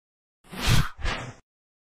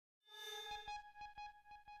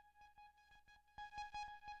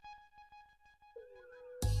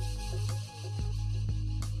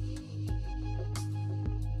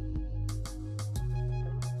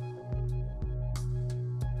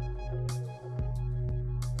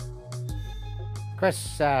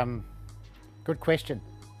Chris, good question.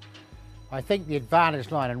 I think the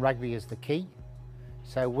advantage line in rugby is the key.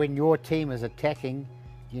 So when your team is attacking,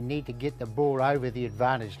 you need to get the ball over the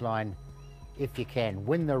advantage line if you can.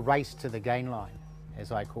 Win the race to the gain line,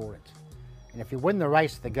 as I call it. And if you win the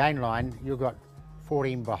race to the gain line, you've got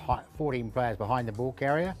 14 players behind the ball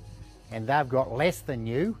carrier, and they've got less than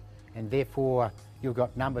you, and therefore you've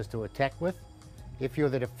got numbers to attack with. If you're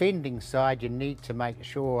the defending side, you need to make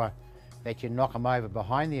sure that you knock them over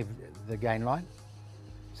behind the gain line.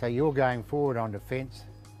 So you're going forward on defence,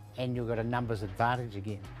 and you've got a numbers advantage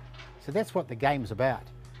again. So that's what the game's about.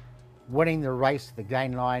 Winning the race to the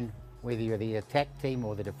gain line, whether you're the attack team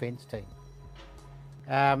or the defence team.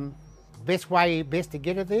 Best to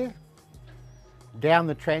get it there, down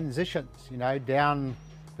the transitions, down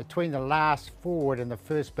between the last forward and the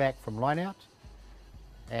first back from line out,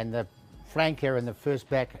 and the flanker and the first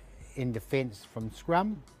back in defence from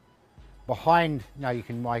scrum. Behind, you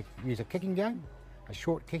can use a kicking game, a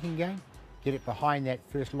short kicking game, get it behind that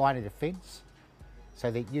first line of defence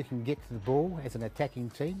so that you can get to the ball as an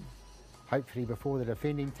attacking team, hopefully before the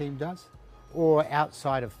defending team does, or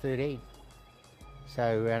outside of 13.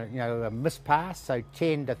 So, a missed pass, so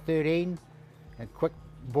 10 to 13, a quick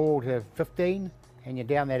ball to 15, and you're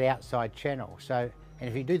down that outside channel. So, and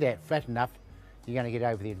if you do that flat enough, you're going to get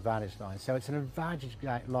over the advantage line. So it's an advantage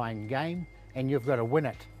line game, and you've got to win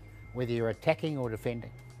it, whether you're attacking or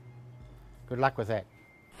defending. Good luck with that.